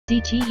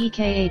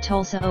CTEKA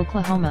Tulsa,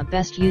 Oklahoma.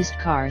 Best used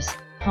cars,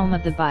 home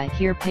of the buy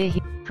here pay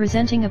here.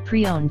 Presenting a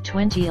pre-owned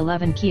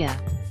 2011 Kia.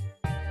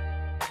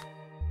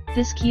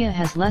 This Kia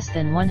has less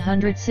than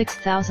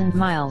 106,000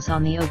 miles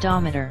on the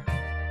odometer.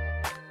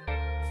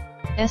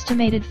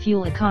 Estimated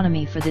fuel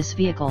economy for this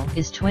vehicle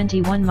is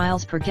 21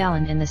 miles per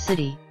gallon in the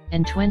city,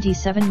 and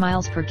 27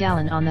 miles per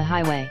gallon on the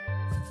highway.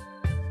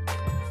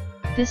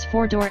 This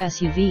four-door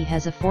SUV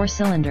has a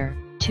four-cylinder,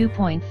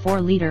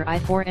 2.4-liter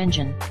i4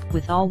 engine,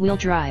 with all-wheel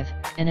drive,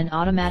 and an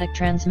automatic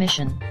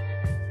transmission.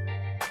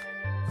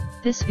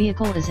 This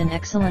vehicle is in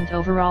excellent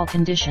overall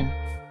condition.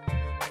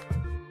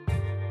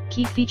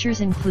 Key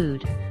features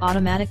include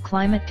automatic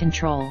climate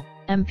control,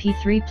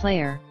 MP3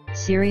 player,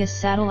 Sirius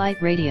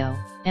satellite radio,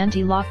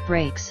 anti-lock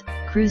brakes,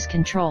 cruise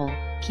control,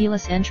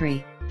 keyless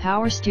entry,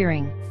 power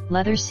steering,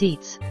 leather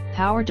seats,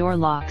 power door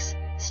locks,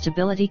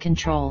 stability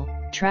control,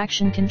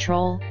 traction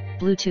control,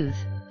 Bluetooth,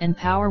 and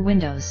power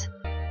windows.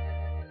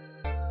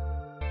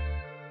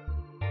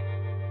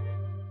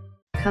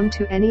 Come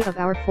to any of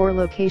our 4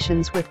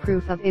 locations with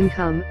proof of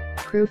income,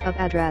 proof of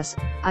address,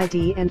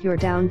 ID and your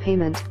down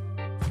payment.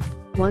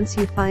 Once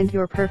you find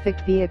your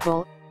perfect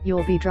vehicle,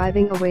 you'll be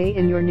driving away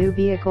in your new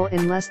vehicle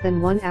in less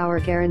than 1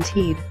 hour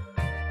guaranteed.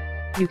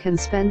 You can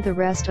spend the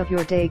rest of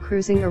your day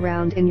cruising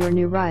around in your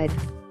new ride.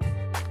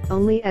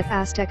 Only at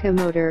Azteca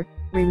Motor.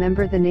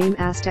 Remember the name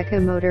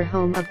Azteca Motor,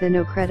 home of the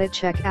no credit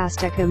check.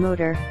 Azteca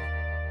Motor.